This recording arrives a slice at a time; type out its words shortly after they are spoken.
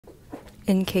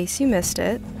In case you missed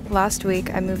it, last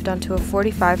week I moved onto a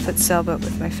 45-foot sailboat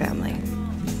with my family,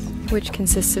 which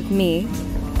consists of me,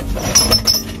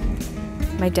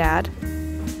 my dad,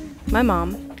 my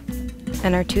mom,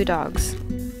 and our 2 dogs,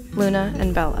 Luna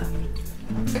and Bella.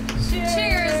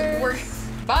 Cheers!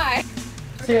 Bye!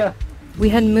 See ya! We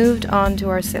had moved on to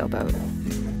our sailboat.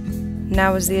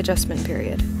 Now was the adjustment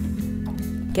period,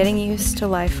 getting used to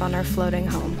life on our floating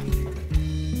home.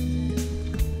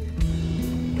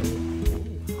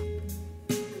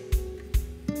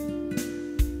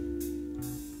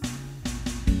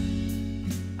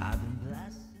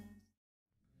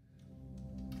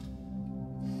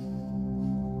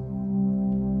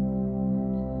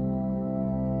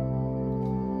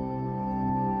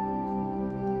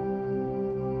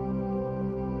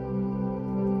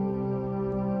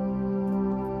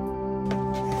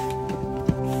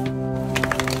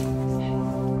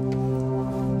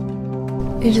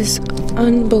 It is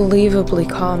unbelievably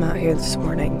calm out here this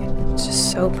morning. It's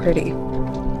just so pretty.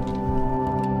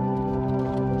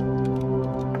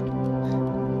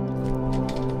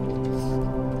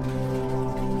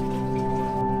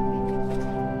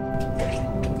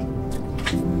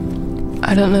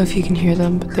 I don't know if you can hear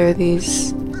them, but there are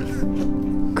these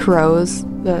crows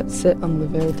that sit on the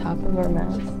very top of our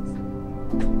mast.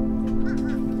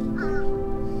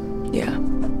 Yeah.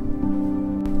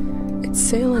 It's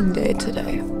sailing day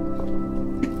today.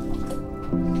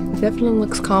 It definitely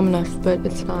looks calm enough, but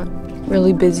it's not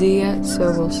really busy yet,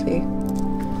 so we'll see.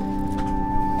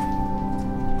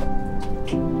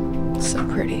 It's so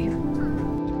pretty.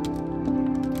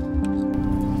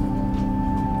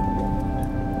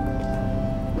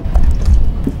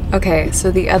 Okay, so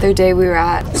the other day we were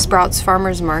at Sprouts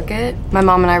Farmers Market. My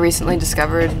mom and I recently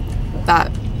discovered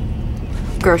that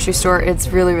grocery store. It's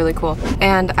really, really cool.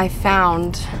 And I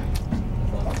found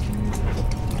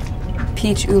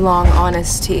peach oolong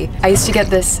honest tea. I used to get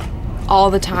this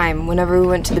all the time whenever we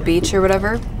went to the beach or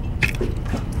whatever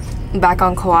back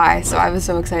on Kauai, so I was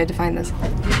so excited to find this.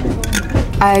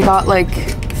 I got like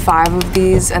 5 of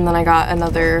these, and then I got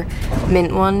another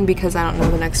mint one because I don't know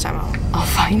the next time I'll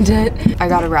find it. I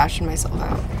gotta ration myself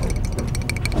out.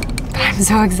 But I'm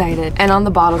so excited. And on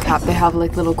the bottle cap they have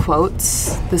like little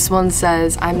quotes. This one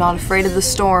says, "I'm not afraid of the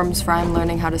storms, for I'm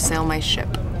learning how to sail my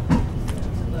ship."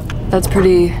 That's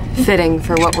pretty fitting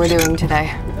for what we're doing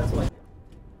today.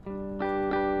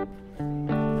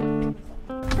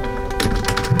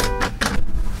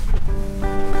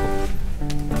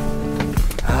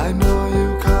 I know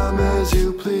you come as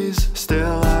you please,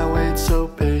 still I wait so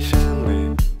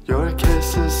patiently. Your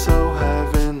kiss is so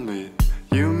heavenly,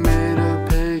 you made a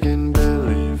pagan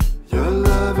believe. Your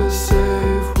love is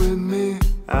safe with me,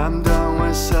 I'm done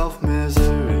with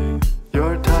self-misery.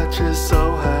 Your touch is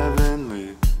so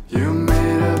heavenly, you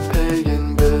made a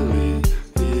pagan believe.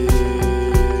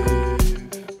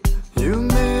 You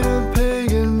made a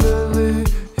pagan believe.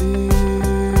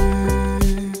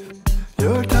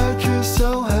 Your touch is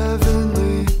so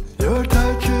heavenly, your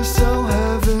touch is so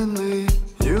heavenly.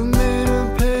 You made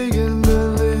a pagan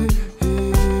believe.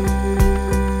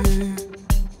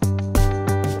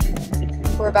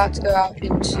 We're about to go out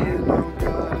into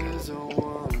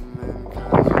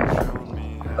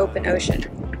open ocean.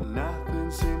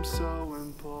 Nothing seems so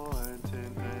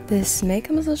important. This may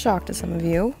come as a shock to some of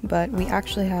you, but we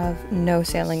actually have no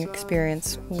sailing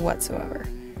experience whatsoever.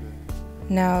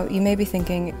 Now, you may be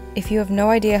thinking, if you have no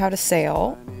idea how to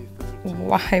sail,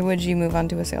 why would you move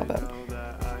onto a sailboat?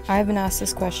 I've been asked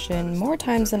this question more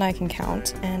times than I can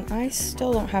count, and I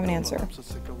still don't have an answer. So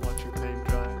sick of watching paint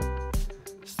dry,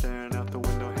 staring out the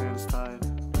window, hands tied.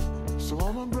 So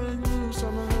I'ma bring you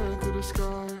summer earth to the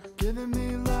sky, giving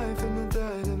me life in the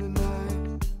dead of the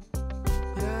night.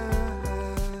 Yeah.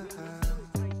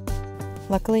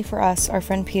 Luckily for us, our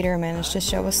friend Peter managed to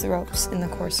show us the ropes in the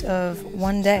course of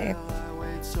one day. I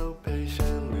wait so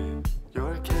patiently.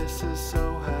 Your kiss is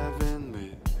so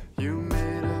heavenly. You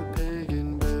made a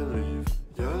pagan believe.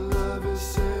 Your love is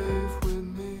safe with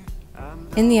me.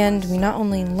 In the end, we not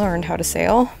only learned how to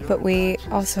sail, but we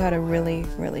also had a really,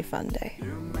 really fun day.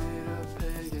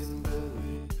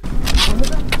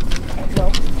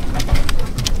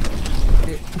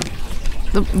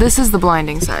 This is the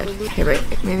blinding side. Okay, wait,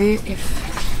 maybe if...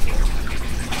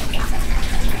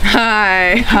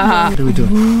 Hi! What are we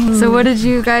doing? So what did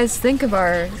you guys think of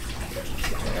our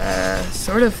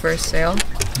sort of first sail?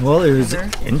 Well, it was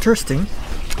interesting.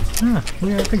 Yeah,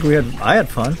 I had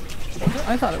fun.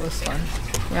 I thought it was fun.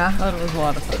 Yeah? I thought it was a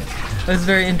lot of fun. It was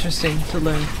very interesting to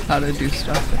learn how to do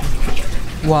stuff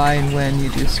and why and when you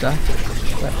do stuff.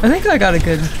 But I think I got a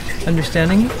good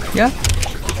understanding. Yeah?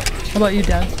 How about you,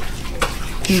 Dad?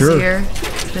 Easier.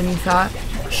 than you thought?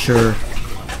 Sure.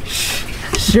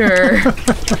 Sure.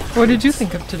 What did you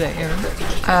think of today, Erin?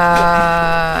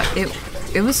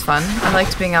 It was fun. I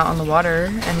liked being out on the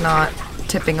water and not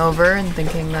tipping over and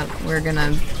thinking that we're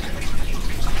gonna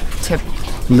tip.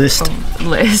 List.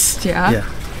 Yeah. Yeah.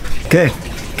 Okay.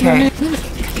 Okay.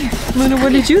 Luna,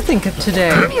 what did you think of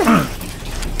today?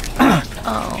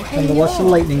 Oh, hey. I'm gonna watch the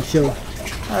lightning show.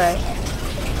 All right.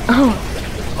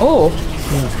 Oh.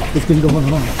 Yeah, it's been going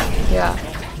on. Yeah.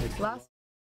 Last.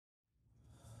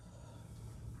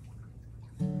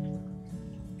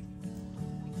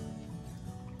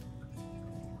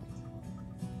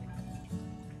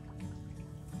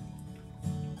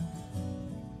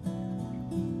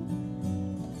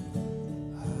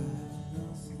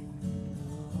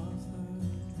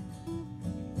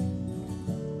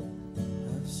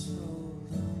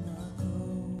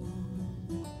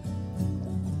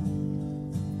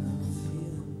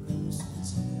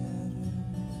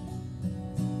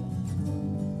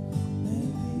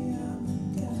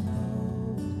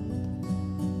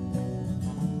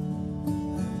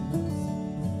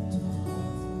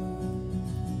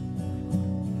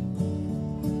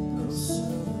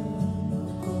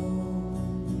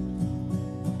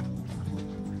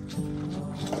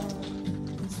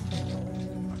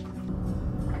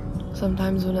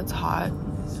 Sometimes when it's hot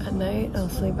at night, I'll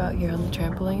sleep out here on the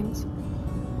trampolines.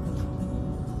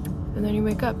 And then you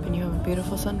wake up and you have a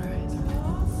beautiful sunrise.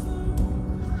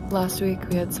 Last week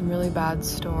we had some really bad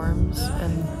storms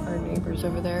and our neighbors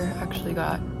over there actually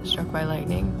got struck by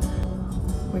lightning.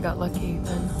 We got lucky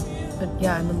then. But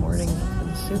yeah, in the morning it's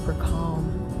been super calm.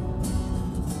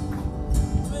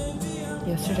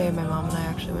 Yesterday my mom and I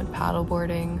actually went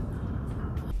paddleboarding.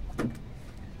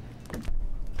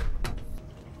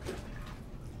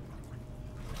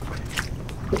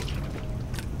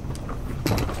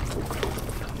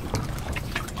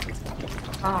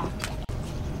 Oh.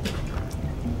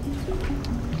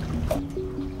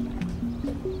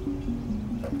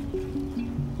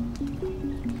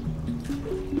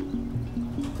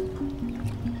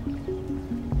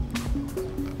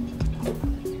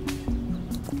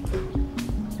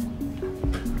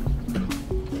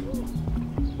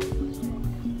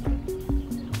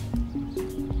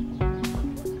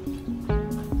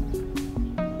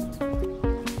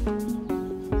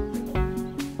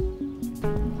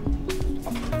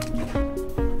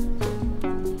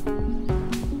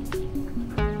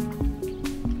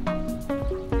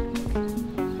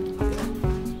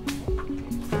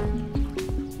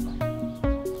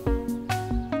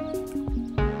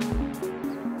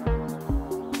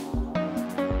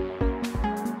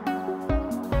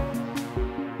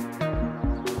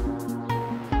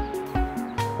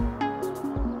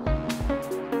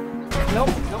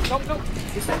 Nope.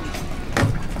 You said.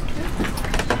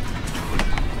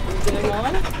 You getting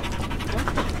on?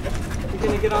 You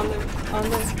gonna get on the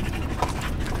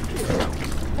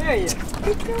There you go.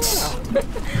 Good girl.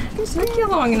 It took you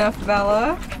long enough,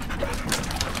 Bella.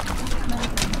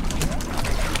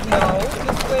 No,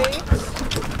 just wait.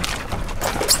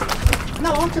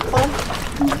 No, just fun.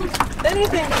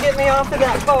 Anything to get me off of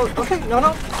that boat. Okay,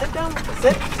 no, sit down,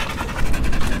 sit.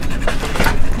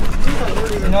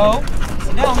 No,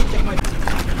 sit down. Take my...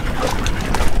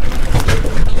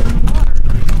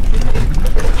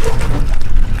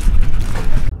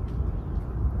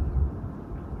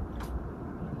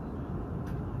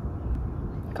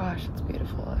 Gosh, it's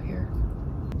beautiful out here.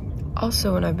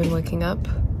 Also, when I've been waking up,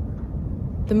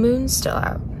 the moon's still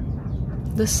out.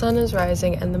 The sun is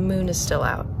rising and the moon is still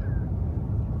out.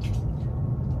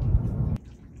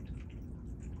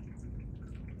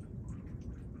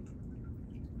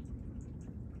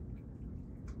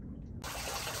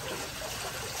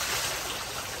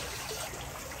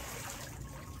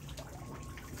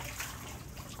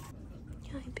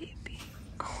 Hi, baby.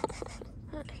 Oh,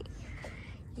 honey.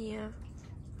 Yeah.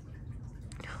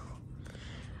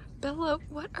 Bella,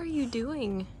 what are you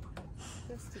doing?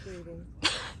 Investigating.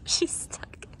 She's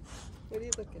stuck. What are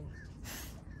you looking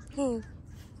at?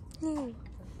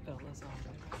 Bella's on my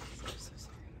back. So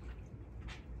sorry.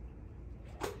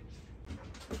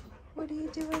 What are you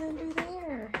doing under there?